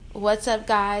What's up,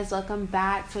 guys? Welcome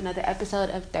back to another episode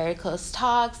of Third Coast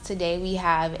Talks. Today we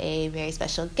have a very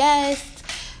special guest.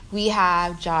 We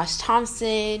have Josh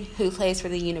Thompson, who plays for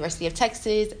the University of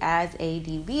Texas as a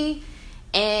DB.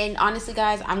 And honestly,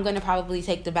 guys, I'm going to probably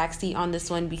take the backseat on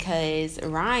this one because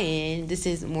Ryan, this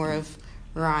is more of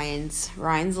Ryan's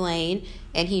lane,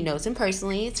 and he knows him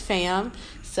personally. It's fam.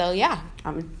 So, yeah,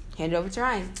 I'm going to hand it over to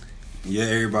Ryan. Yeah,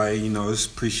 everybody, it's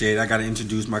appreciated. I got to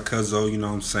introduce my cousin, you know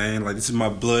what I'm saying? Like, this is my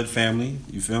blood family,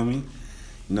 you feel me?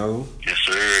 Yes,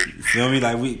 sir. You feel me?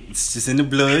 Like, it's just in the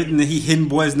blood, and then he hitting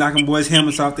boys, knocking boys'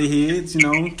 helmets off their heads,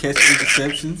 catching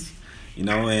interceptions,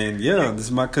 and yeah, this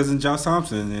is my cousin Josh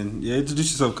Thompson, and yeah,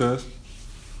 introduce yourself, cuz.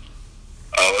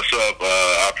 What's up?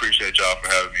 I appreciate y'all for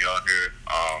having me on here.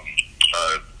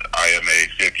 I am a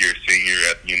fifth-year senior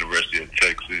at the University of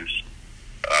Texas.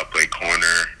 I play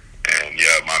corner. And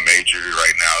yeah, my major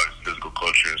right now is physical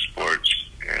culture and sports.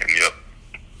 And yep.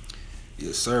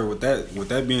 Yes, sir. With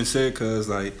that being said, cuz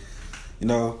how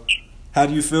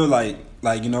do you feel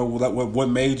what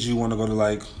made you want to go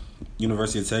to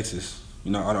University of Texas?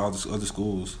 Out of all the other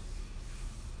schools.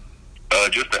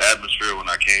 Just the atmosphere when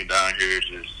I came down here,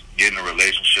 just getting a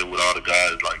relationship with all the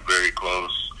guys very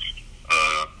close,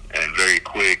 and very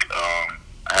quick. I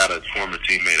had a former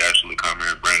teammate actually come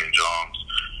here, Brandon Jones.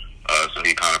 So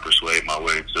he kind of persuaded my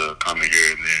way to coming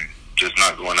here, and then just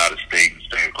not going out of state and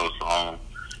staying close to home,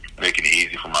 making it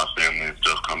easy for my family and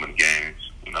stuff coming to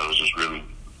games. It was just really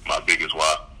my biggest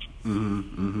why.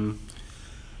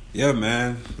 Yeah,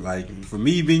 man. For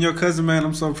me being your cousin, man,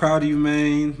 I'm so proud of you,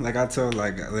 man. I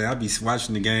be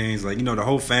watching the games, the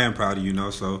whole fan proud of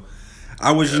you, so.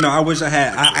 I wish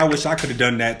I could have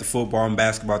done that, the football and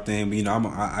basketball thing. But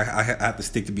I have to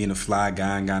stick to being a fly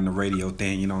guy and got in the radio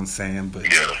thing. You know what I'm saying?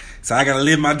 But yeah. So I gotta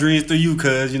live my dreams through you,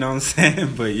 cuz. You know what I'm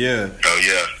saying? But yeah. Oh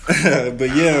yeah. But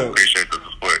yeah. I appreciate the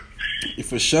support.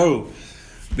 For sure.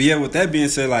 But yeah, with that being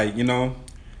said,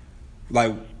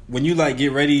 when you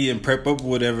get ready and prep up or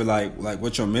whatever,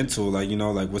 what's your mental,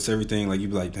 what's everything, you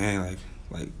be like, dang,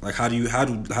 how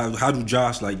do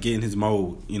Josh get in his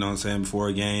mode, you know what I'm saying, before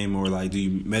a game, or do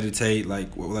you meditate, they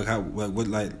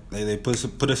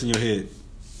put us in your head?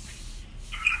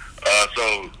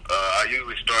 So I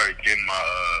usually start getting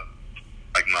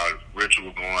my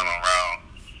ritual going around,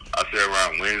 I say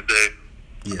around Wednesday.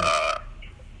 Yeah.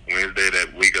 Wednesday,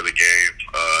 that week of the game,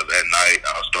 that night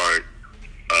I'll start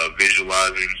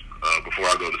visualizing before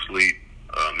I go to sleep,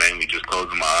 mainly just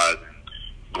closing my eyes,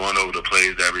 going over the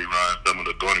plays that we run,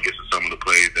 going against some of the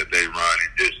plays that they run,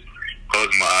 and just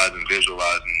closing my eyes and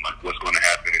visualizing what's going to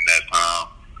happen in that time,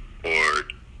 or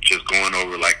just going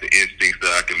over the instincts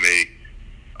that I can make.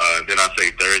 Then I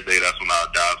say Thursday, that's when I'll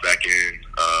dive back in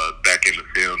the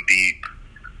film deep,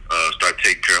 start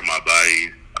taking care of my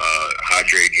body,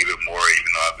 hydrating even more,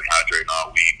 even though I've been hydrating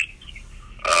all week.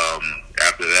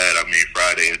 After that,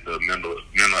 Friday is the mental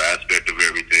aspect of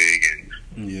everything, and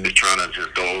just trying to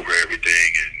just go over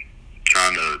everything and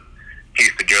trying to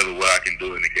piece together what I can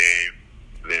do in the game.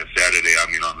 Then Saturday,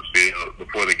 on the field.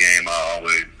 Before the game, I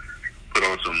always put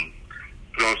on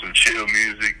some chill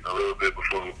music a little bit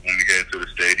before when we get to the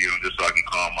stadium, just so I can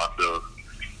calm myself,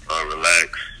 relax.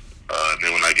 And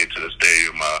then when I get to the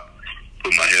stadium, I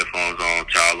put my headphones on,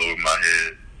 towel over my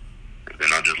head, and then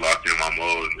I'm just locked in my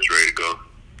mode and just ready to go.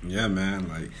 Yeah,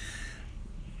 man.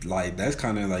 That's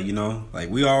kind of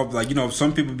we all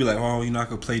some people be like, oh, I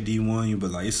could play D1,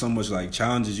 but it's so much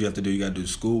challenges you have to do. You got to do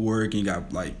schoolwork, and you got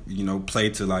play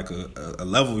to a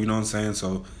level. You know what I'm saying?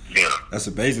 So yeah, that's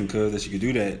amazing, cuz that you could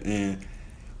do that. And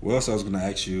what else I was gonna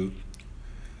ask you?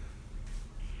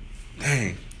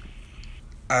 Dang,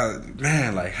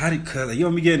 man, how do you you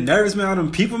want me getting nervous, man? All them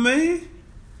people, man.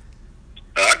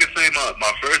 I can say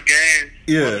my first game.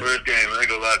 Yeah, my first game. I ain't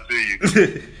gonna lie to you.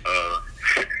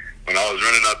 When I was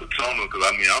running out the tunnel, because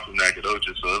I'm from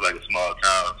Nacogdoches, so it's a small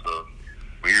town. So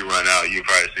when you run out, you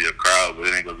probably see a crowd, but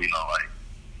it ain't gonna be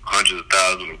hundreds of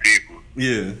thousands of people.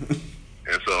 Yeah.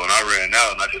 And so when I ran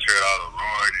out, and I just heard all the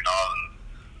roaring and all the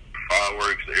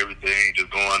fireworks and everything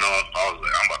just going off, I was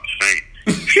like, I'm about to faint.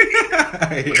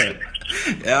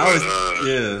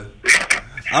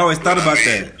 I always thought about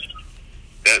that.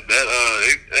 That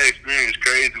experience is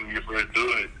crazy when you first do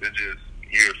it. It's just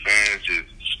you hear fans just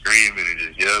screaming and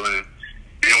just yelling.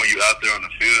 Then when you're out there on the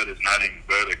field, it's not even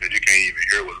better because you can't even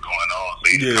hear what's going on.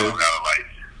 So you just kind of gotta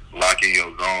lock in your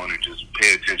zone and just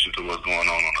pay attention to what's going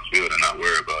on the field and not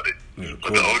worry about it. Yeah,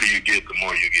 but the older you get, the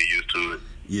more you get used to it.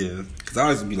 Yeah, because I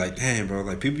always be like, damn,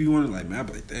 bro, people you want to man, I'd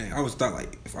be like, dang, I always thought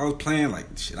if I was playing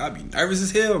shit, I'd be nervous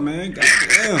as hell, man. God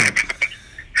damn.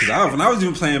 Because when I was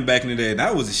even playing back in the day,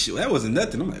 that wasn't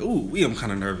nothing. I'm like, ooh, I'm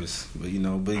kind of nervous, but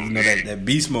that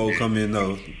beast mode come in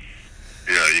though.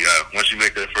 once you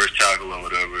make that first tackle or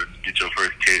whatever, get your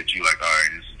first catch, you like, all right,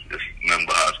 it's nothing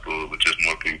but high school with just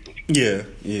more people. Yeah,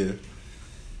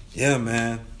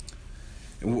 man.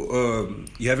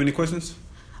 You have any questions?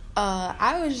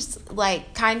 I was just,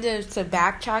 like, kind of to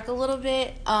backtrack a little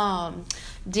bit.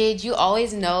 Did you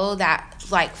always know that,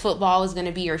 like, football was going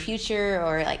to be your future?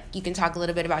 Or, like, you can talk a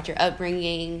little bit about your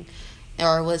upbringing.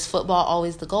 Or was football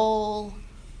always the goal?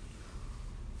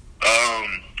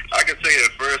 I can say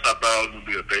at first I thought I was going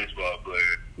to be a baseball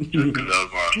player. Just because that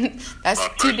was my... That's my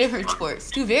two different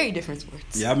sports. Two very different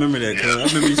sports. Yeah, I remember that.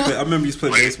 Yeah. I remember you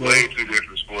played baseball. Way two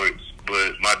different sports.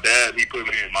 But my dad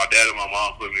and my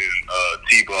mom put me in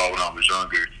T-ball when I was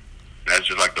younger. That's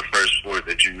just like the first sport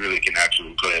that you really can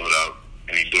actually play without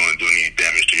doing any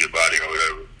damage to your body or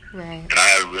whatever. Right. And I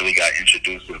haven't really got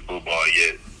introduced to football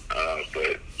yet.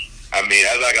 But I mean,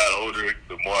 as I got older,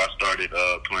 the more I started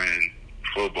playing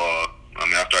football. I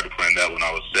mean, I started playing that when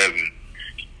I was 7,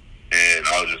 and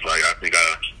I was just like, I think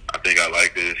I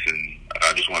like this, and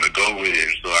I just want to go with it.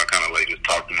 And so I kind of like just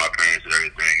talked to my parents and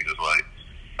everything, and just like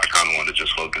I kind of wanted to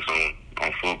just focus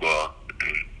on football.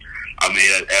 And I mean,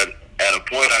 at a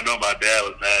point, I know my dad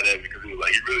was mad at me because he was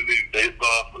like, "You really need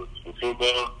baseball for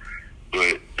football,"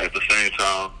 but at the same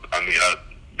time, I mean,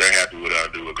 they're happy with what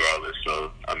I do regardless. So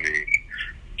I mean,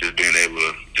 just being able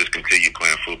to just continue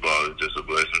playing football is just a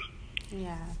blessing.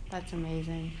 Yeah, that's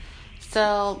amazing.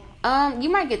 So, you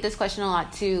might get this question a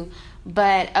lot too,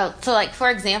 but so like for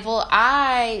example,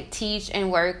 I teach and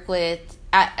work at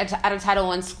a Title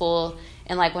I school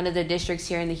in like one of the districts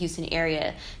here in the Houston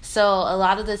area. So a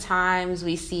lot of the times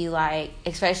we see, like,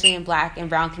 especially in Black and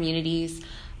brown communities,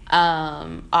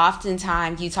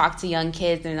 oftentimes you talk to young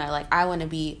kids and they're like, I want to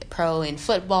be pro in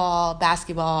football,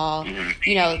 basketball,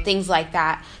 things like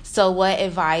that. So what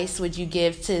advice would you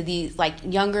give to these, like,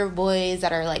 younger boys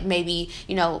that are, like, maybe,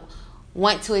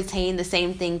 want to attain the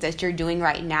same things that you're doing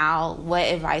right now? What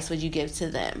advice would you give to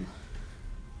them?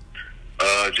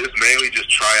 Just mainly just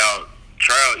try out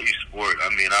each sport. I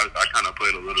mean, I kind of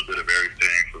played a little bit of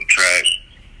everything from track,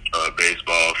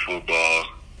 baseball, football,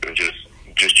 and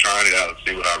just trying it out and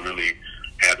see what I really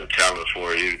had the talent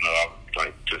for. Even though I was,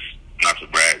 like, just not to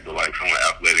brag, but like somewhat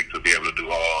athletic to be able to do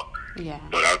all. Yeah.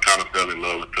 But I kind of fell in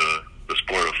love with the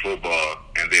sport of football.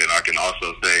 And then I can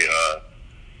also say,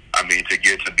 I mean, to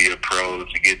get to be a pro,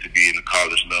 to get to be in the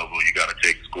college level, you got to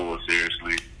take school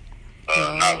seriously.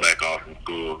 Not back off in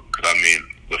school. Because, I mean,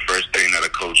 the first thing that a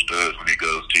coach does when he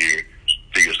goes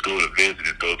to your school to visit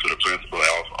is go to the principal's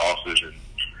office and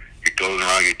he goes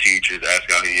around your teachers, ask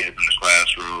how he is in the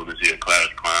classroom, is he a class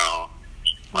clown?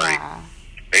 Like,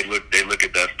 they look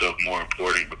at that stuff more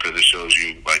important because it shows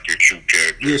you, like, your true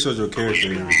character. Yeah, it shows your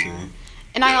character.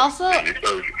 And I also,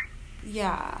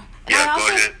 Yeah, I go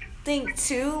ahead. think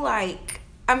too, like,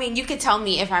 I mean, you could tell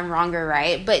me if I'm wrong or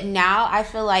right, but now I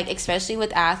feel like, especially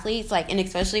with athletes, like, and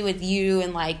especially with you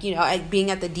and, like, being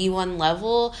at the D1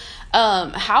 level,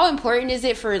 how important is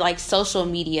it for, like, social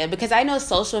media? Because I know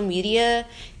social media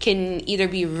can either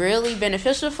be really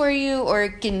beneficial for you or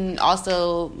it can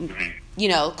also,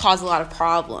 cause a lot of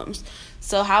problems.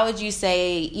 So how would you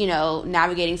say,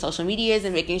 navigating social medias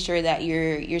and making sure that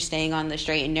you're staying on the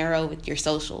straight and narrow with your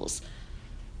socials?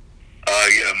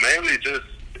 Yeah, mainly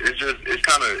it's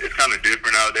kind of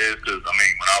different nowadays because I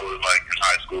mean when I was like in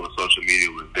high school, social media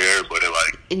was there, but it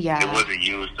wasn't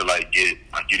used to like get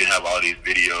like you didn't have all these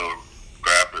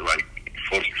videographers like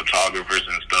photographers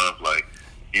and stuff, like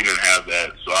you didn't have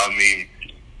that. So I mean,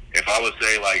 if I would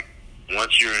say like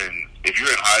if you're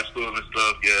in high school and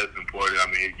stuff, yeah, it's important. I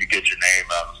mean, you get your name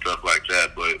out and stuff like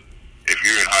that. But if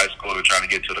you're in high school and trying to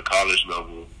get to the college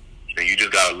level, then you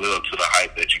just gotta live up to the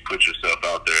hype that you put yourself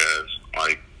out there as.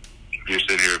 Like, if you're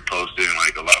sitting here posting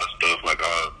like a lot of stuff, like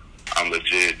I'm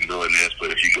legit and doing this,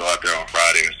 but if you go out there on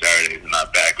Friday or Saturdays and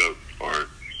not back up or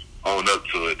own up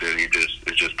to it, then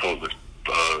it's just pointless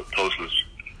posts.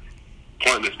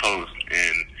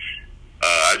 And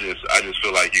I just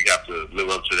feel like you got to live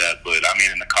up to that. But I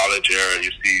mean, in the college era,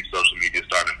 you see social media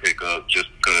starting to pick up just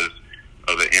because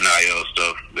of the NIL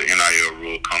stuff, the NIL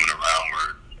rule coming around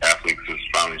where athletes is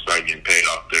finally starting getting paid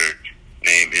off their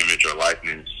name, image, or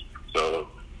likeness. So,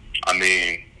 I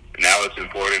mean, now it's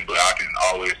important, but I can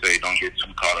always say don't get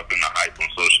too caught up in the hype on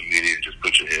social media and just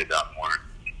put your head down and work.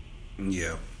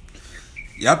 Yeah.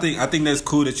 Yeah, I think that's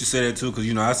cool that you said that too, because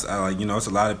it's a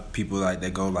lot of people like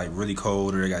that go like really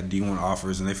cold or they got D1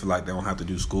 offers and they feel like they don't have to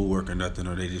do schoolwork or nothing,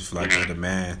 or they just feel like they're the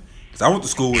man. Cause I went to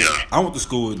school with,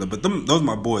 but those are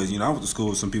my boys. I went to school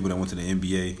with some people that went to the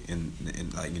NBA and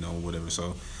like whatever.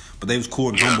 So, but they was cool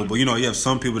and humble. But you have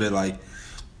some people that like,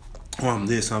 oh, I'm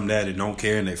this, I'm that, and don't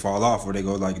care, and they fall off, or they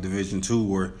go like Division II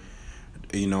or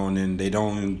you know, and then they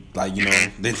don't like, you know,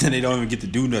 then they don't even get to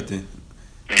do nothing.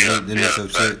 Then that's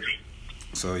upset.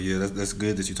 So yeah, that's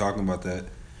good that you're talking about that.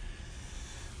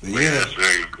 But yeah, that's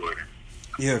very important.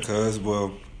 Yeah, cuz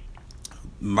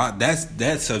that's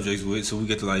that subject's with. So we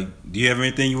get to like, do you have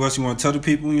anything else you want to tell the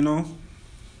people? You know.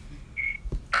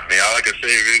 I mean, all I can say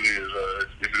really is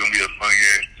this is gonna be a fun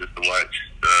year just to watch.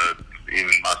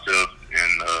 Even myself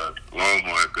and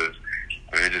Longhorn, because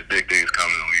I mean, just big things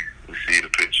coming. We see the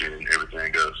picture and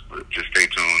everything else. But just stay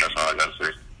tuned. That's all I gotta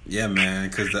say. Yeah, man.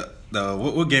 Because the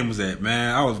what game was that,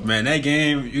 man? That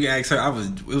game. You can ask her.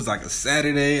 It was like a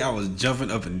Saturday. I was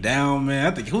jumping up and down, man.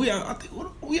 I think who y'all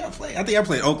played? I think I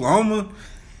played Oklahoma.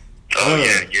 Oh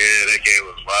yeah, that game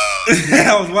was wild.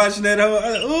 I was watching that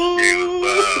whole.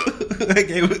 That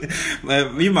game was,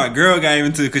 like, me and my girl got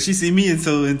into it because she see me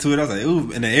into it. I was like,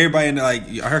 ooh, and then everybody in like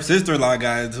her sister-in-law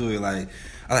got into it. Like,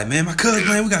 I was like, man, my cousin,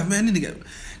 man, we got man, need to get.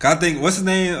 Cause I think what's his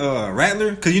name,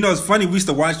 Rattler. Cause you know it's funny. We used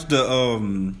to watch the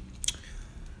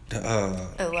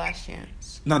Last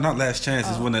Chance. No, not Last Chance.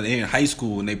 It's when they're in high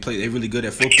school and they really good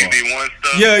at football. QB1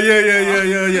 stuff.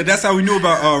 Yeah. That's how we knew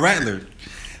about Rattler.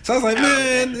 So I was like,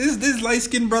 man, this light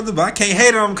skinned brother, but I can't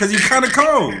hate on him because he's kind of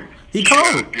cold. He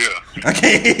cold. Yeah. I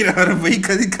can't hate on him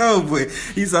because he cold, but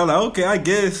he's all like, okay, I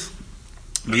guess.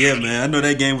 But yeah, man, I know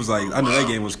that game was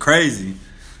crazy.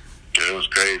 Yeah, it was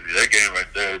crazy. That game right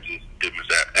there just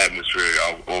different atmosphere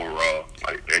overall.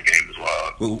 Like that game is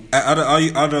wild. Well,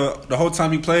 the whole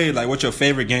time you played, like, what's your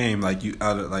favorite game? Like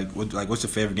what's your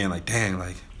favorite game? Like, dang,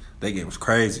 like that game was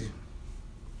crazy.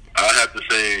 I'd have to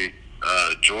say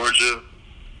Georgia.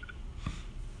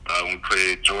 We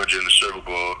played Georgia in the Sugar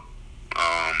Bowl.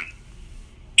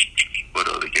 What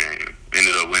other game?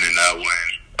 Ended up winning that one.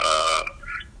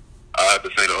 I have to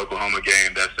say the Oklahoma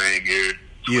game that same year,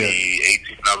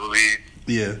 2018, I believe.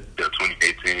 Yeah,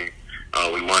 2018.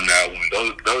 We won that one.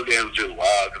 Those games were just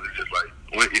wild because it's just like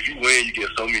if you win, you get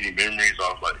so many memories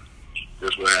off like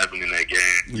just what happened in that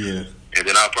game. Yeah. And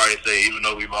then I'll probably say even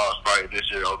though we lost probably this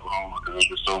year Oklahoma because there's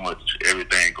just so much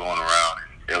everything going around.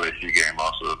 LSU game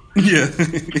also. Yeah,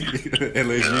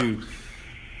 LSU.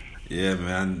 Yeah,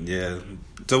 man. Yeah.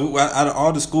 So out of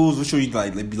all the schools, which one you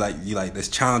like? Be like you like that's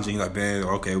challenging. Like, man,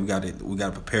 okay, we got to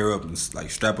prepare up and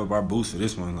like strap up our boots for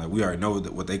this one. Like, we already know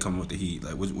what they come with the heat.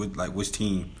 Like, which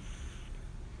team?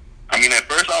 I mean, at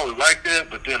first I was like that,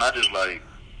 but then I just like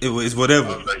it's whatever.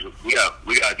 I was like, we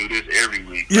got to do this every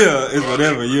week. Yeah, it's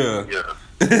whatever. Yeah.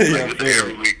 Like, it's an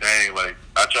every week thing. Like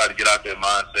I try to get out that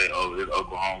mindset. Oh, it's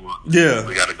Oklahoma. Yeah,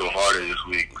 we got to go harder this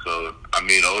week. So I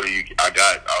mean, the older I was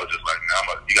just like,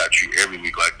 man, you got to treat every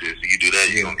week like this. If you do that,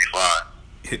 you're gonna be fine.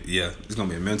 Yeah, it's gonna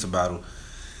be a mental battle.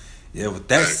 Yeah, with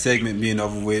that segment being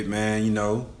over with, man, you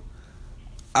know,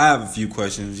 I have a few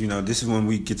questions. You know, this is when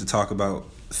we get to talk about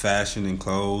fashion and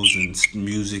clothes and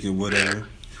music and whatever. Yeah.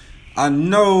 I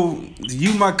know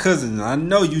you, my cousin. I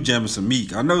know you jamming some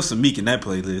Meek. I know some Meek in that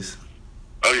playlist.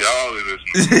 Oh yeah, I always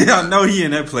listen. I know he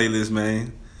in that playlist,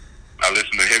 man. I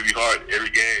listen to Heavy Heart every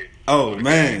game. Oh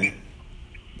man,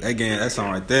 that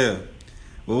song right there.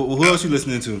 Well, who else you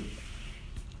listening to?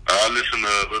 I listen to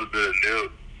a little bit of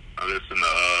Nip. I listen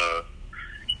to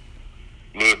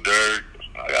Lil Durk.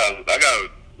 I got a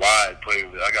wide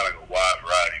playlist. I got like a wide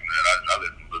variety, man. I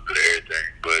listen to a little bit of everything.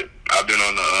 But I've been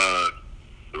on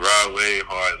the Rod Wave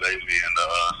hard lately and the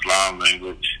Slime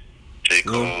Language, J.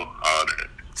 Cole, all that.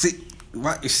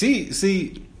 See,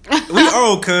 we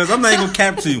old, cuz I'm not even gonna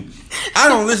cap to you. I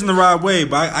don't listen to Rod Wave,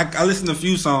 but I listen to a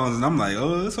few songs and I'm like,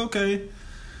 oh, it's okay.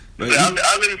 But I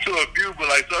listen to a few, but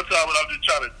like sometimes when I'm just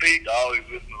trying to think, I always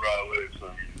listen to Rod Wave.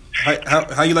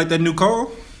 So. How you like that new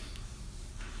Cole?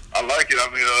 I like it. I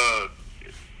mean,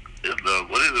 it's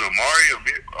what is it, Amir?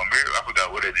 I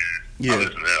forgot what it is. Yeah. I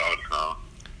listen to that all the time.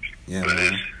 Yeah, but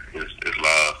man. It's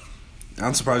live.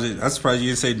 I'm surprised you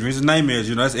didn't say Dreams and Nightmares.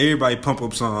 You know, that's everybody pump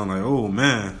up song. Like, oh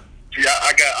man. See,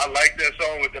 I like that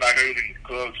song, but then I heard it in the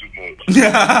club too much.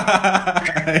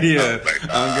 Yeah, like,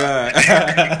 oh God.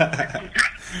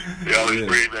 They always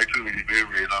bring back too many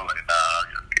memories. I'm like, nah,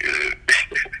 good.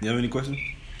 You have any questions?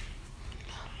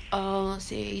 Oh, let's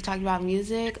see. You talked about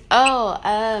music. Oh,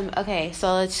 okay.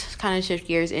 So let's kind of shift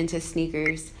gears into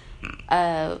sneakers.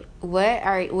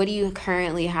 What do you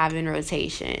currently have in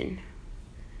rotation?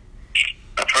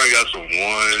 I probably got some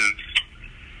ones.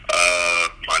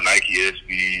 My Nike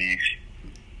SBs.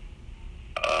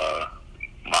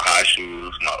 My high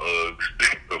shoes, my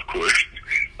Uggs, of course.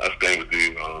 I stay with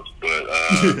these ones, but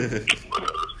what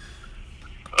else?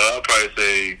 I'll probably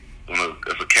say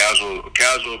if a casual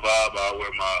vibe, I'll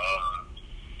wear my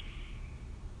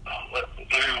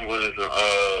what is it?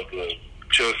 The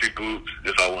Chelsea boots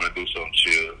if I want to do something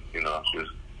chill, you know,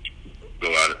 just go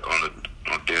out on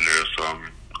on dinner or something.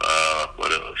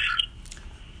 What else?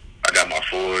 I got my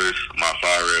fours, my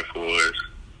fire red fours.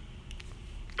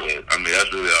 But I mean,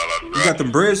 that's really all I do. You got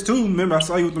them breads too. Remember, I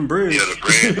saw you with them breads. Yeah, the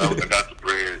breads. I got the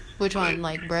breads. Which one,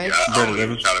 like bread? Yeah, I Bread don't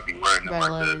even 11s. try to be wearing them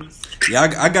Bread like that. 11s.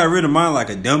 Yeah, I got rid of mine like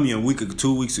a dummy a week or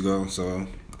 2 weeks ago. So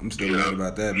I'm still mad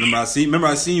about that. Remember, I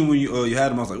seen you when you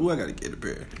had them. I was like, ooh, I gotta get a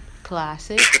pair.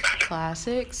 Classics.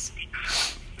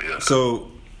 Yeah. So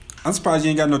I'm surprised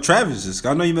you ain't got no Travis's.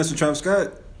 I know you messed with Travis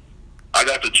Scott. I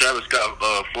got the Travis Scott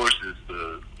forces.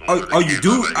 Oh, you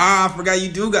do? Ah, I forgot you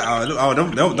do got.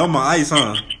 Them my ice,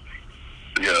 huh?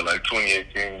 Yeah, like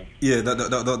 2018. Yeah,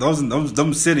 those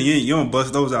sitting in. You don't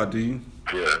bust those out, do you?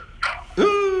 Yeah.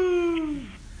 Ooh.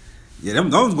 Yeah,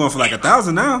 those going for like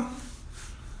 1,000 now.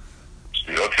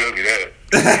 Don't tell me that.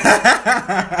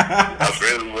 I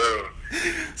really will.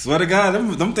 Swear to God,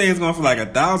 them things going for like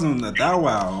 1,000.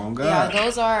 Wow, oh God. Yeah,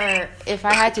 those are. If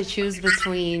I had to choose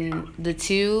between the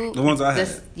two, The ones I had.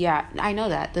 Yeah, I know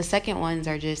that the second ones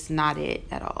are just not it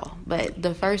at all. But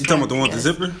the first. You talking about the one yes.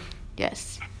 with the zipper?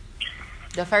 Yes.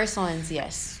 The first ones,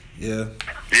 yes. Yeah. Yeah,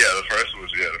 the first was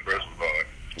hard.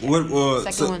 What?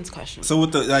 Second one's questionable. So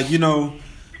with the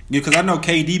because I know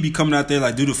KD be coming out there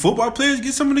like, do the football players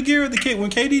get some of the gear at when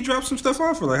KD drops some stuff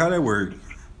off, or like how that work?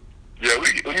 Yeah, we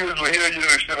usually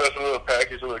send us a little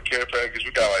package, a little care package.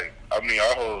 We got our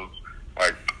whole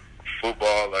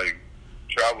football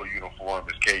travel uniform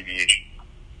is KD.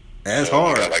 That's So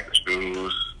hard. We got the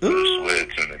shoes, the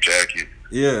sweats, and the jacket.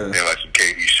 Yeah. And some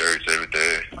KD shirts,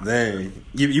 everything. Dang.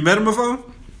 You met him before? No,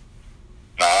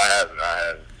 I haven't.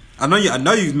 I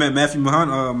know you met Matthew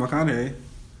McConaughey.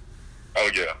 Oh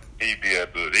yeah, he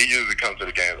usually comes to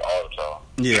the games all the time.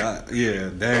 Yeah. But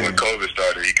Dang. when COVID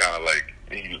started, he kind of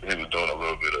he was doing a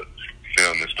little bit of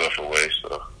filming stuff away.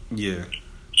 So Yeah.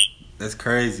 That's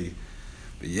crazy.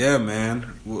 But yeah, man.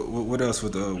 What else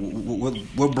with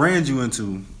what brand you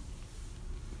into?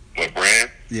 what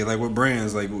brand? Yeah, like what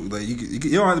brands? Like you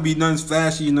don't have to be nothing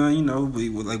flashy, you know. But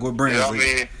like what brands? Yeah, I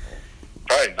mean,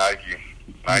 probably Nike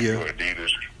Yeah. or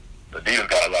Adidas. Adidas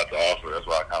got a lot to offer. That's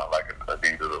why I kind of like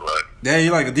Adidas a lot. Yeah,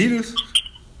 you like Adidas?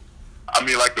 I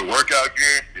mean, like the workout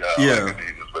gear. I Yeah. like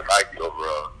Adidas, but Nike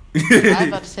overall. I was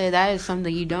about to say that is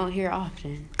something you don't hear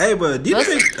often. Hey, but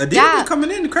Adidas Yeah. be coming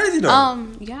in crazy though.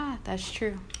 Yeah, that's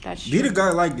true. Adidas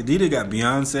got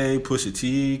Beyonce, Pusha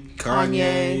T,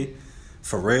 Kanye,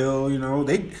 Pharrell. You know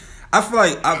I feel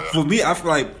like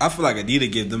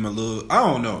Adidas give them a little. I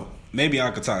don't know. Maybe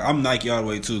I could talk. I'm Nike all the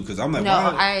way too because I'm like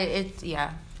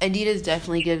Adidas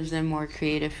definitely gives them more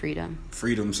creative freedom.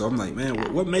 So I'm like, man, Yeah.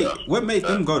 what made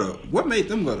them go to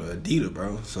Adidas,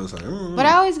 bro? So it's like, But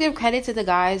I always give credit to the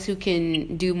guys who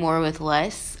can do more with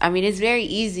less. I mean, it's very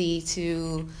easy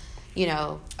to,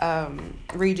 redo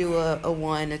a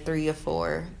 1, a 3, a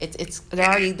 4. They're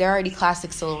already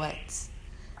classic silhouettes.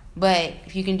 But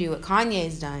if you can do what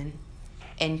Kanye's done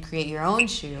and create your own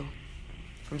shoe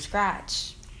from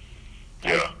scratch,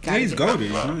 Yeah. he's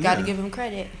goated. Gotta give him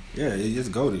credit. Yeah, he's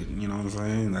goated. You know what I'm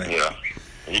saying? Like, Yeah.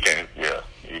 You can't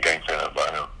say that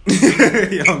about him.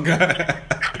 Yo, God.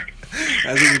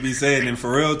 That's what we be saying. And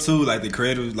Pharrell too, like the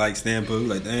creative standpoint,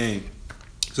 like dang.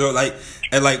 So all right.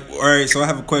 So I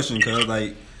have a question, cause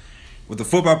with the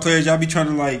football players, y'all be trying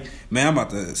to man, I'm about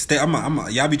to stay.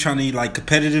 Y'all be trying to be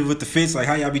competitive with the fits. Like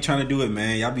how y'all be trying to do it,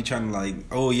 man? Y'all be trying to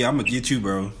oh yeah, I'm gonna get you,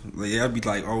 bro. Like y'all be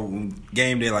oh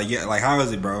game day, how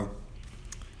is it, bro?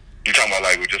 You talking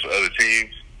about with just other teams?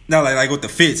 No, like with the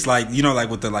fits, with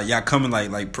the y'all coming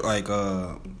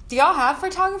Do y'all have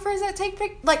photographers that take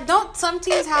pic? Don't some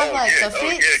teams have the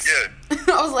fits? Yeah.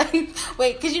 I was like,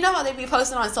 wait, because you know how they be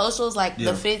posting on socials Yeah.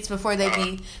 the fits before they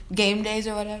be game days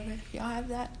or whatever. Y'all have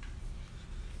that?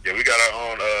 Yeah, we got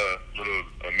our own little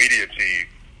media team.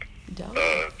 Dope.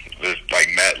 There's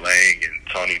Matt Lang and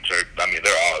Tony Turk. I mean,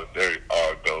 they're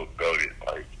all goated.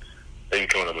 They be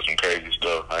coming up with some crazy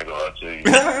stuff. I ain't gonna lie to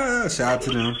you. Shout out to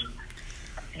them.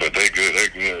 But they're good,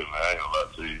 man. I ain't gonna lie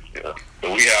to you. Yeah.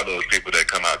 But we have those people that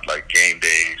come out game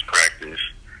days, practice.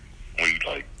 We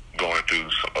going through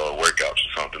workouts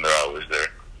or something. They're always there.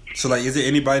 So is there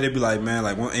anybody that be man,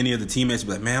 any of the teammates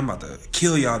be man, I'm about to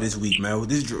kill y'all this week, man. With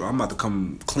this drill, I'm about to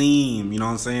come clean. You know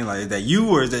what I'm saying? Is that you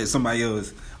or is that somebody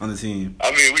else on the team?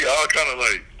 I mean, we all kind of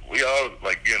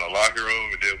get in a locker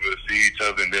room and then we'll see each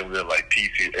other and then we'll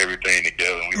piece everything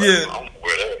together and we I'm gonna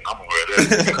wear that. I'm gonna wear that.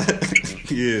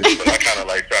 Yeah. But I kind of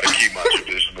try to keep my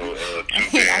traditional two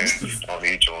bands on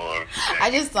each arm. I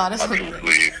just thought of something.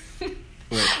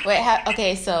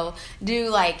 Okay, so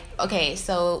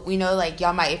so we know so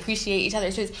y'all might appreciate each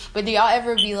other's shoes, but do y'all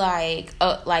ever be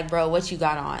bro, what you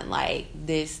got on?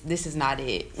 This is not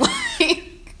it.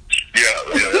 Yeah,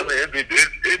 I mean,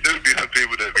 it do be some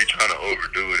people that be trying to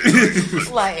overdo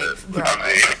it. Like, bro. I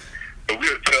mean, but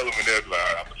we'll tell them and they'll be like, all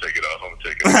right, I'm gonna take it off. I'm gonna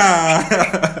take it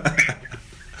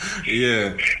off.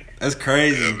 Yeah, that's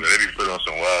crazy. Yeah, they be putting on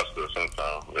some wild stuff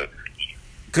sometimes. But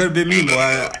could have been me,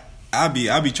 boy. I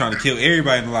be trying to kill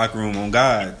everybody in the locker room. On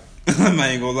God, I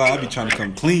ain't gonna lie. I be trying to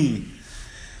come clean.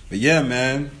 But yeah,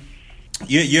 man.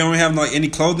 You don't have like any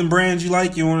clothing brands you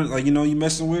like? You want like you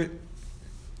messing with?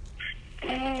 I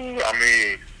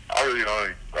mean, I really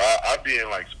don't. I be in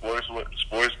like sports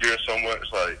gear somewhat.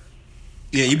 It's like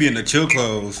Yeah, you be in the chill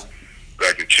clothes.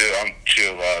 like the chill. I'm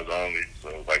chill vibes only,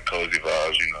 so like cozy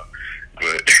vibes,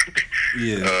 But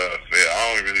Yeah.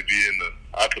 I don't really be in the.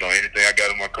 I put on anything I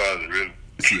got in my closet, really.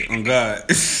 On God.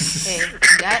 Hey,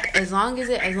 as long as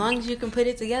you can put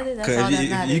it together, that's all Cause that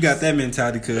matters. you got that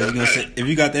mentality, cause if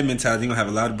you got that mentality, you gonna have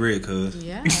a lot of bread, cuz.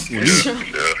 Yeah.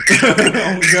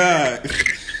 Oh God.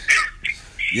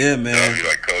 Yeah, man. That'd be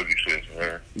like cozy shit,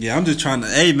 man. Yeah, I'm just trying to.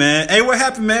 Hey, man. Hey, what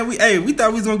happened, man? We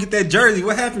thought we was gonna get that jersey.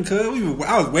 What happened, cuz?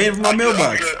 I was waiting for my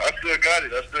mailbox. I still got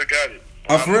it.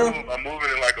 Oh, for real? I'm moving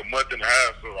in like a month and a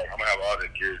half, so like I'm gonna have all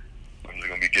that gear. I'm just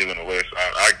gonna be giving away, so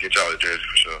I get y'all the jersey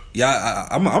for sure. Yeah,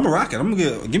 I'm a rocket. I'm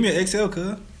gonna give me an XL, cuz.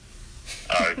 All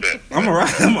right, bet. I'm a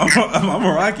rocket. I'm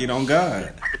a rocket. On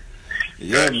God.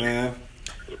 Yeah, man.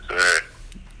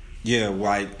 Yeah,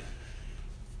 like.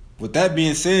 With that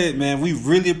being said, man, we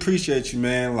really appreciate you,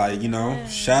 man. Like,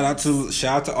 shout out to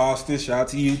Austin, shout out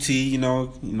to UT.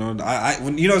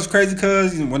 It's crazy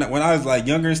because when I was like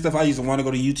younger and stuff, I used to want to go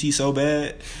to UT so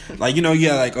bad. Like, the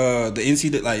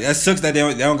NC, like that sucks that they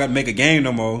don't got to make a game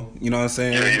no more. You know what I'm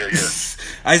saying? Yeah.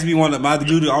 I used to be my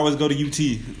dude to always go to UT.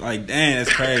 Like, dang,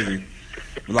 that's crazy.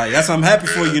 But like that's what I'm happy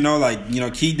for,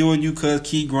 keep doing you, cuz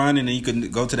keep grinding and you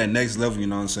can go to that next level, you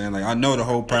know what I'm saying? Like I know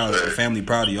the family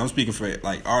proud of you. I'm speaking for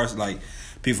like ours, like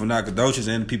people from Nacogdoches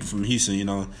and people from Houston,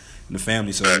 and the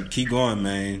family. So keep going,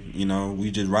 man.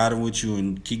 We just riding with you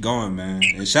and keep going, man.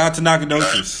 And shout out to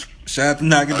Nacogdoches. Shout out to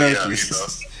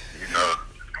Nacogdoches.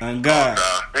 On God.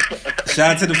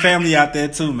 Shout out to the family out there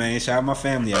too, man. Shout out my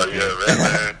family out there.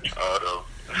 Man.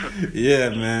 Yeah,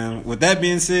 man. With that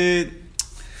being said,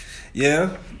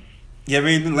 yeah. You have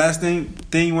anything last thing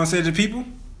you want to say to the people?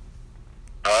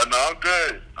 No, I'm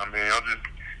good. I mean,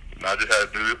 I just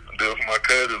had to do it for my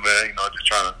cousin, man. I'm just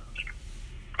trying to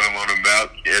put him on the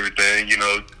map, everything,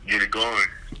 get it going.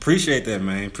 Appreciate that,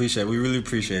 man. We really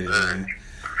appreciate it, man.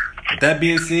 With that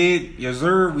being said, yes,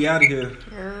 sir, we out of here.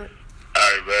 All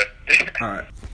right, man. All right.